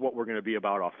this is what we're going to be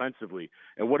about offensively.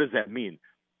 And what does that mean?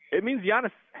 It means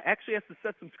Giannis actually has to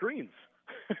set some screens.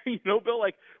 Bill,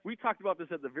 like we talked about this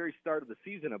at the very start of the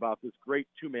season about this great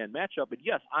two-man matchup. And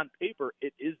yes, on paper,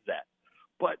 it is that.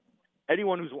 But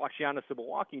anyone who's watched Giannis in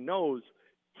Milwaukee knows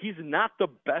he's not the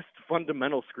best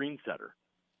fundamental screen setter.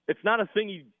 It's not a thing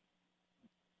he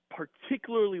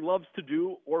particularly loves to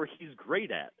do or he's great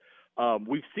at.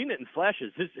 We've seen it in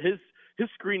flashes. His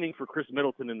screening for Chris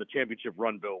Middleton in the championship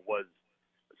run, Bill, was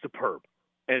superb,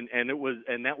 and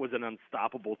that was an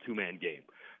unstoppable two-man game.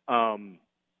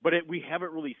 But we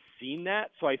haven't really seen that.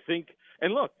 So I think,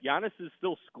 and look, Giannis is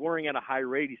still scoring at a high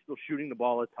rate. He's still shooting the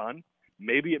ball a ton.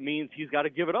 Maybe it means he's got to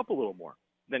give it up a little more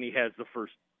than he has the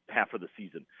first half of the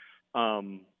season.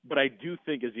 But I do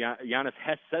think, as Giannis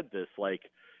has said this, like,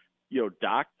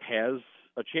 Doc has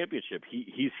a championship.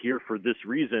 He's here for this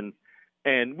reason.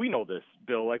 And we know this,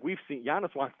 Bill. Like, we've seen,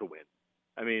 Giannis wants to win.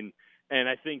 I mean, and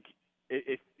I think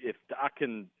if Doc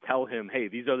can tell him, hey,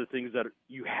 these are the things that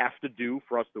you have to do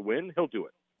for us to win, he'll do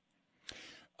it.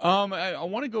 I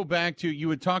want to go back to, you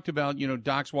had talked about,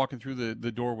 Doc's walking through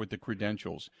the door with the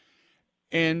credentials.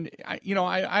 And, I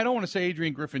don't want to say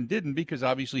Adrian Griffin didn't, because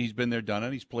obviously he's been there, done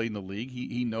it. He's played in the league.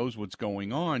 He knows what's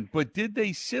going on. But did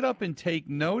they sit up and take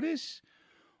notice?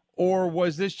 Or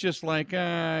was this just like,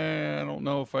 I don't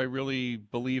know if I really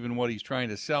believe in what he's trying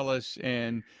to sell us?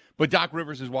 But Doc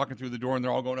Rivers is walking through the door and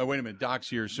they're all going, oh, wait a minute, Doc's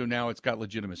here. So now it's got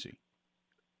legitimacy.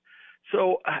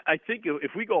 So I think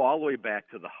if we go all the way back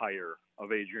to the hire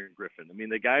of Adrian Griffin, I mean,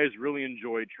 the guys really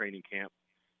enjoyed training camp.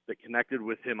 They connected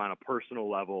with him on a personal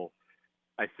level.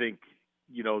 I think,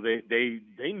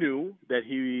 they knew that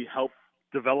he helped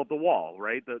develop the wall,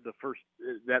 right? The first,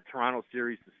 that Toronto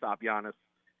series to stop Giannis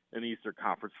in the Eastern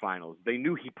Conference Finals. They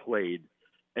knew he played,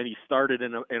 and he started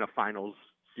in a finals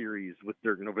series with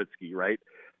Dirk Nowitzki, right?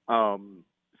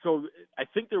 So I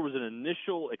think there was an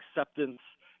initial acceptance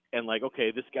and like,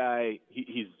 okay, this guy,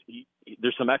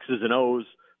 there's some X's and O's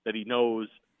that he knows.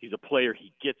 He's a player.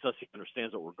 He gets us. He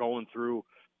understands what we're going through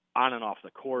on and off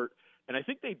the court. And I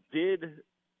think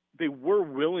they were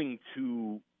willing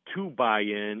to to buy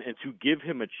in and to give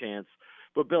him a chance.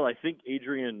 But Bill, I think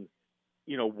Adrian,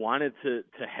 wanted to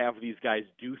have these guys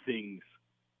do things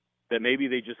that maybe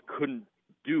they just couldn't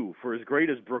do. For as great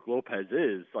as Brook Lopez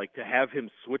is, like, to have him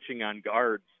switching on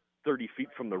guards 30 feet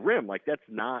from the rim, like, that's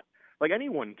not, like,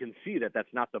 anyone can see that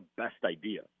that's not the best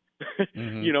idea.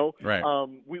 Mm-hmm. Right.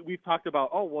 We've talked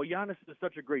about, Giannis is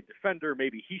such a great defender,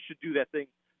 maybe he should do that thing.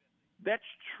 That's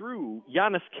true.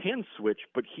 Giannis can switch,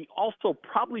 but he also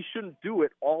probably shouldn't do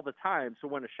it all the time. So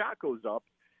when a shot goes up,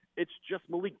 it's just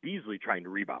Malik Beasley trying to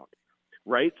rebound,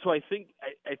 right? So I think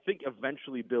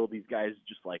eventually, Bill, these guys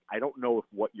just like, I don't know if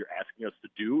what you're asking us to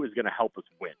do is going to help us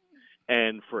win.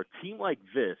 And for a team like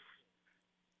this,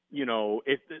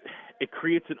 it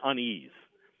creates an unease.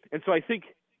 And so I think,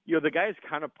 the guys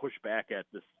kind of push back at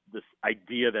this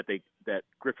idea that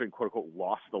Griffin, quote unquote,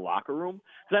 lost the locker room.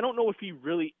 Because I don't know if he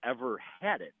really ever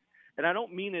had it. And I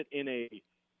don't mean it in a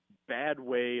bad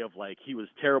way of like he was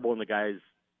terrible and the guys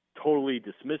totally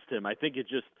dismissed him. I think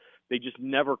they just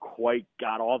never quite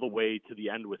got all the way to the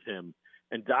end with him.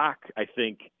 And Doc, I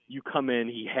think you come in,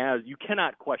 you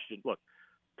cannot question, look,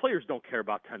 players don't care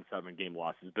about 10-7 game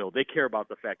losses, Bill. They care about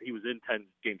the fact that he was in 10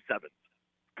 game sevens.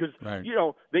 Because, right.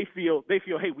 They feel,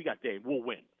 hey, we got Dame, we'll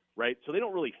win, right? So they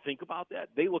don't really think about that.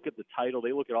 They look at the title,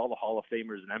 they look at all the Hall of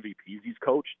Famers and MVPs he's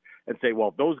coached and say,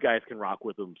 well, those guys can rock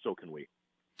with him, so can we.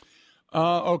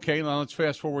 Okay, now let's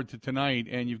fast forward to tonight,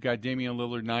 and you've got Damian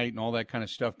Lillard night and all that kind of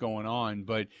stuff going on.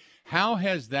 But how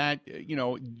has that,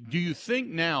 do you think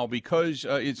now, because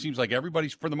it seems like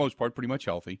everybody's, for the most part, pretty much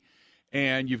healthy,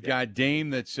 and you've got Dame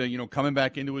that's, coming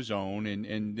back into his own,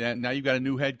 and now you've got a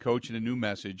new head coach and a new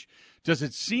message. Does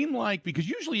it seem like, because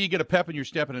usually you get a pep in your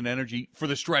step and an energy for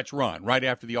the stretch run, right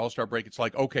after the All-Star break, it's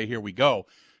like, okay, here we go.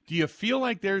 Do you feel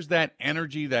like there's that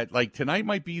energy that, like, tonight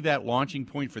might be that launching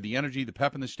point for the energy, the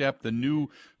pep in the step, the new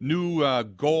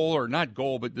goal, or not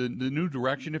goal, but the new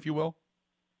direction, if you will?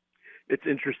 It's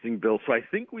interesting, Bill. So I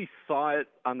think we saw it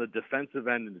on the defensive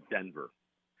end in Denver.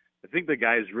 I think the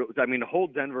guys to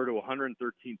hold Denver to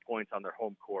 113 points on their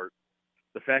home court,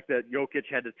 the fact that Jokic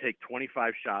had to take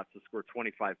 25 shots to score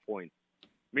 25 points. I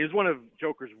mean, it's one of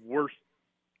Joker's worst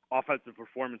offensive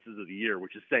performances of the year,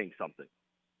 which is saying something,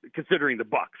 considering the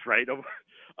Bucks, right?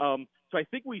 So I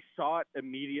think we saw it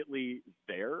immediately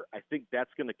there. I think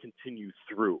that's going to continue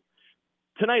through.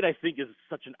 Tonight, I think, is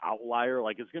such an outlier.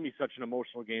 Like, it's going to be such an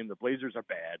emotional game. The Blazers are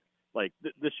bad. Like,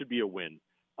 this should be a win.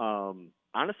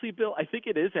 Honestly, Bill, I think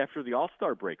it is after the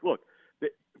All-Star break. Look,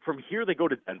 from here they go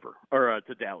to Denver, or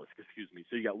to Dallas, excuse me.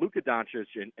 So you got Luka Doncic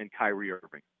and Kyrie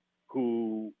Irving,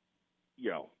 who,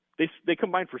 they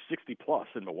combined for 60+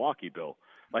 in Milwaukee, Bill.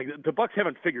 Like, the Bucks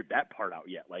haven't figured that part out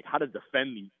yet, like how to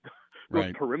defend those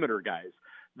right. perimeter guys.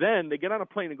 Then they get on a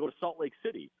plane and go to Salt Lake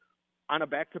City on a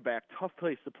back-to-back, tough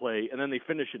place to play, and then they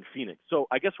finish in Phoenix. So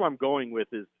I guess where I'm going with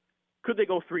is, could they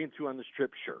go 3-2 on this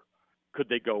trip? Sure. Could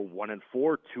they go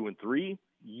 1-4, 2-3?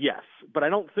 Yes. But I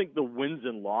don't think the wins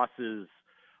and losses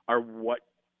are what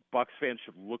Bucks fans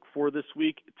should look for this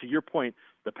week. To your point,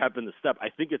 the pep in the step, I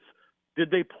think it's,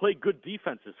 did they play good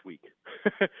defense this week?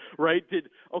 Right?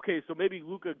 So maybe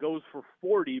Luka goes for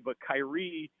 40, but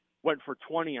Kyrie went for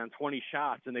 20 on 20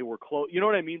 shots and they were close. You know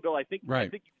what I mean, Bill? I think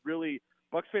really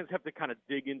Bucks fans have to kind of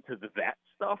dig into that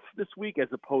stuff this week as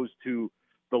opposed to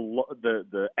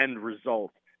the end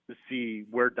result to see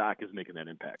where Doc is making that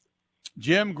impact.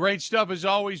 Jim, great stuff as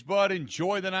always, bud.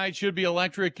 Enjoy the night. Should be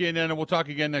electric, and we'll talk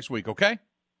again next week, okay?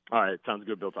 All right. Sounds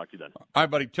good, Bill. Talk to you then. All right,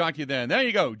 buddy. Talk to you then. There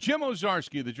you go. Jim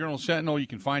Owczarski, the Journal Sentinel. You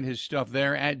can find his stuff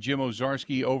there at Jim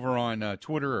Owczarski over on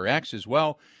Twitter or X as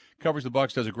well. Covers the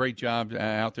Bucks, does a great job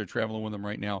out there traveling with them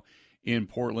right now in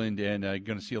Portland, and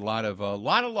going to see a lot of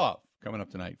love coming up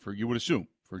tonight, for you would assume,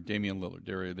 for Damian Lillard.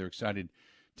 They're excited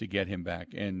to get him back,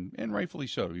 and rightfully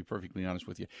so, to be perfectly honest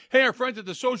with you. Hey, our friends at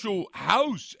the Social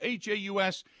House,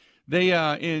 Haus, they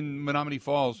in Menominee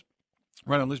Falls,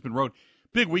 right on Lisbon Road.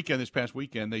 Big weekend this past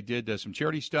weekend. They did some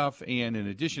charity stuff, and in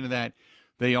addition to that,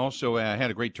 they also had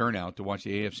a great turnout to watch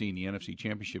the AFC and the NFC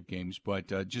championship games,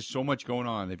 but just so much going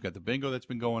on. They've got the bingo that's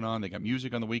been going on. They got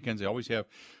music on the weekends. They always have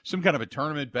some kind of a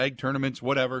tournament, bag tournaments,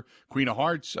 whatever. Queen of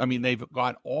Hearts. I mean, they've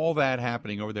got all that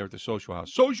happening over there at the Social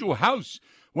House. Social House,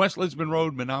 West Lisbon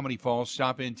Road, Menominee Falls.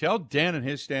 Stop in. Tell Dan and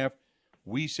his staff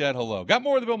we said hello. Got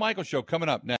more of the Bill Michaels Show coming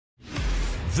up next.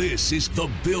 This is the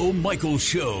Bill Michaels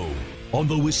Show on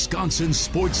the Wisconsin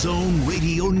Sports Zone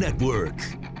Radio Network.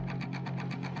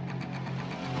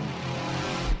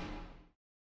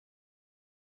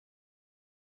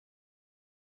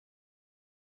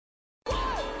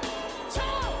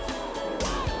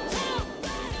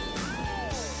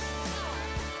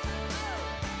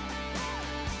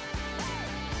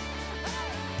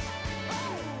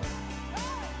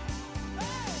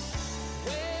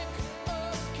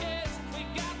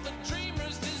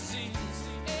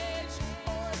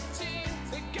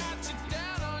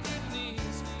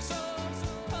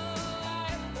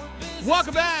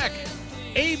 Welcome back.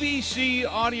 ABC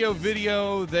Audio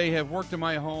Video. They have worked in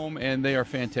my home, and they are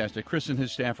fantastic. Chris and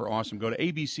his staff are awesome. Go to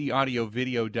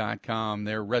abcaudiovideo.com.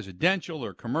 They're residential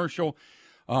or commercial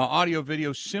audio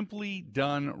video, simply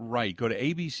done right. Go to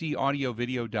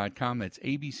abcaudiovideo.com. That's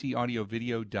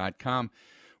abcaudiovideo.com.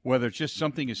 Whether it's just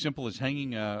something as simple as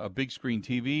hanging a big screen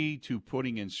TV to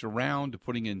putting in surround to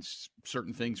putting in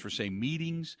certain things for, say,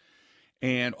 meetings,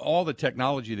 and all the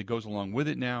technology that goes along with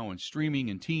it now, and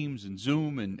streaming and Teams and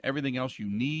Zoom and everything else you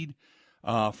need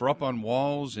for up on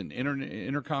walls and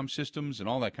intercom systems and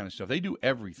all that kind of stuff. They do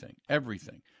everything,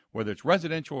 whether it's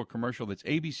residential or commercial. That's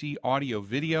ABC Audio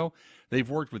Video. They've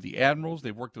worked with the Admirals.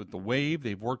 They've worked with the Wave.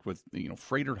 They've worked with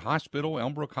Freighter Hospital,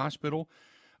 Elmbrook Hospital,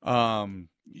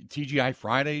 TGI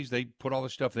Fridays. They put all the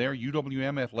stuff there.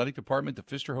 UWM Athletic Department, the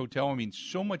Pfister Hotel. I mean,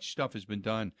 so much stuff has been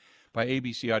done by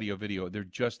ABC Audio Video. They're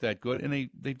just that good, and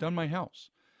they've done my house.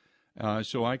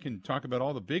 So I can talk about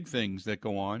all the big things that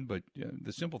go on, but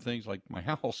the simple things like my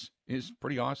house is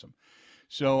pretty awesome.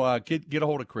 So get a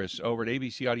hold of Chris over at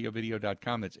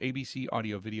abcaudiovideo.com. That's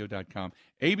abcaudiovideo.com.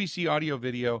 ABC Audio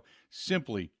Video,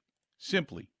 simply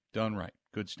done right.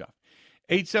 Good stuff.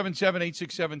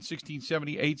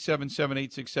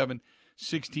 877-867-1670,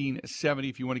 877-867-1670.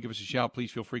 If you want to give us a shout,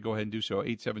 please feel free. Go ahead and do so,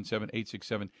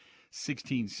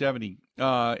 877-867-1670.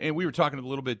 And we were talking a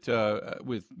little bit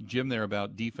with Jim there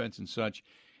about defense and such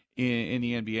in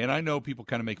the NBA. And I know people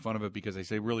kind of make fun of it because they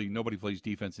say, really, nobody plays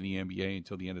defense in the NBA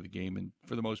until the end of the game. And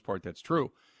for the most part, that's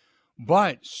true.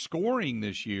 But scoring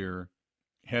this year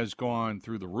has gone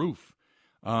through the roof.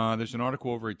 There's an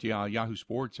article over at Yahoo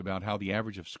Sports about how the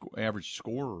average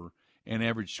scorer and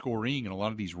average scoring and a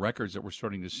lot of these records that we're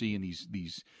starting to see in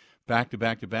these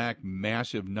back-to-back-to-back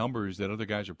massive numbers that other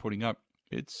guys are putting up,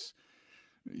 it's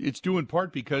due in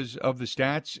part because of the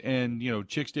stats and,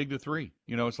 chicks dig the three.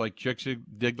 It's like chicks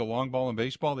dig the long ball in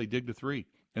baseball, they dig the three.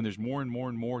 And there's more and more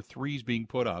and more threes being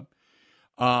put up.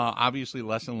 Obviously,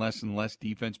 less and less and less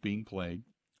defense being played.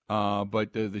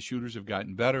 But the shooters have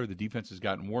gotten better. The defense has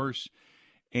gotten worse.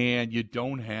 And you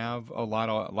don't have a lot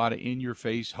of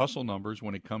in-your-face hustle numbers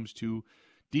when it comes to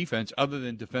defense, other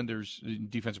than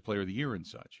defensive player of the year and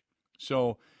such.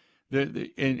 So,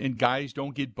 and guys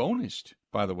don't get bonused,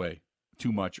 by the way,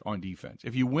 too much on defense.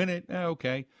 If you win it,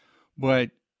 okay.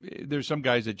 But there's some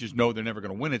guys that just know they're never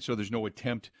going to win it, so there's no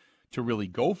attempt to really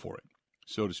go for it,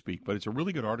 so to speak. But it's a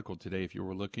really good article today if you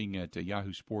were looking at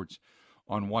Yahoo Sports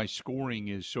on why scoring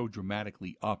is so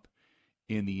dramatically up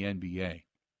in the NBA.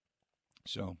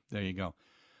 So there you go.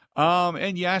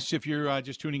 And yes, if you're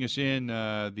just tuning us in,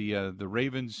 the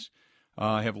Ravens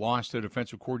have lost their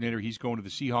defensive coordinator. He's going to the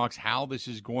Seahawks. How this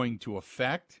is going to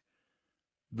affect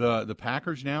the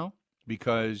Packers now,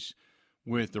 because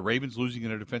with the Ravens losing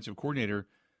their defensive coordinator,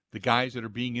 the guys that are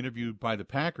being interviewed by the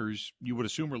Packers, you would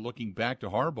assume are looking back to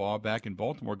Harbaugh back in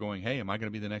Baltimore going, hey, am I going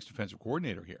to be the next defensive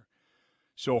coordinator here?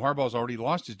 So Harbaugh's already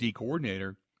lost his D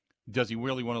coordinator. Does he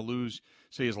really want to lose,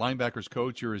 say, his linebackers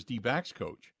coach or his D-backs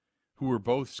coach, who are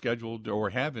both scheduled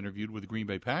or have interviewed with the Green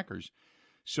Bay Packers?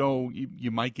 So you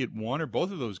might get one or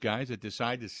both of those guys that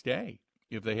decide to stay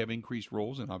if they have increased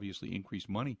roles and obviously increased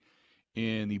money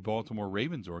in the Baltimore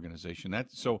Ravens organization.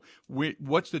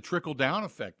 What's the trickle-down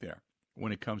effect there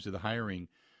when it comes to the hiring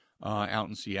out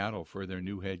in Seattle for their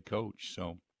new head coach?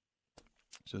 So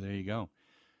there you go.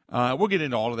 We'll get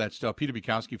into all of that stuff. Peter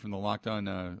Bukowski from the Locked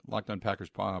On Packers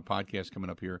podcast coming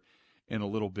up here in a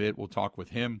little bit. We'll talk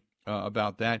with him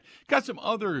about that. Got some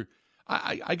other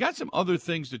I got some other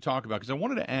things to talk about because I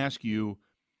wanted to ask you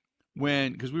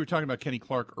because we were talking about Kenny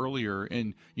Clark earlier,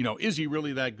 and is he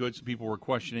really that good? Some people were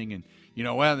questioning, and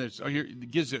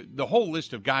it gives the whole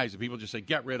list of guys that people just say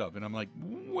get rid of, and I'm like,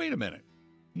 wait a minute,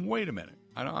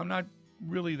 I'm not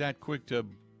really that quick to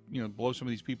blow some of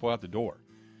these people out the door.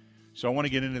 So I want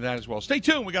to get into that as well. Stay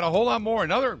tuned. We got a whole lot more.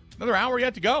 Another hour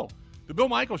yet to go. The Bill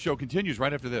Michaels Show continues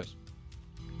right after this.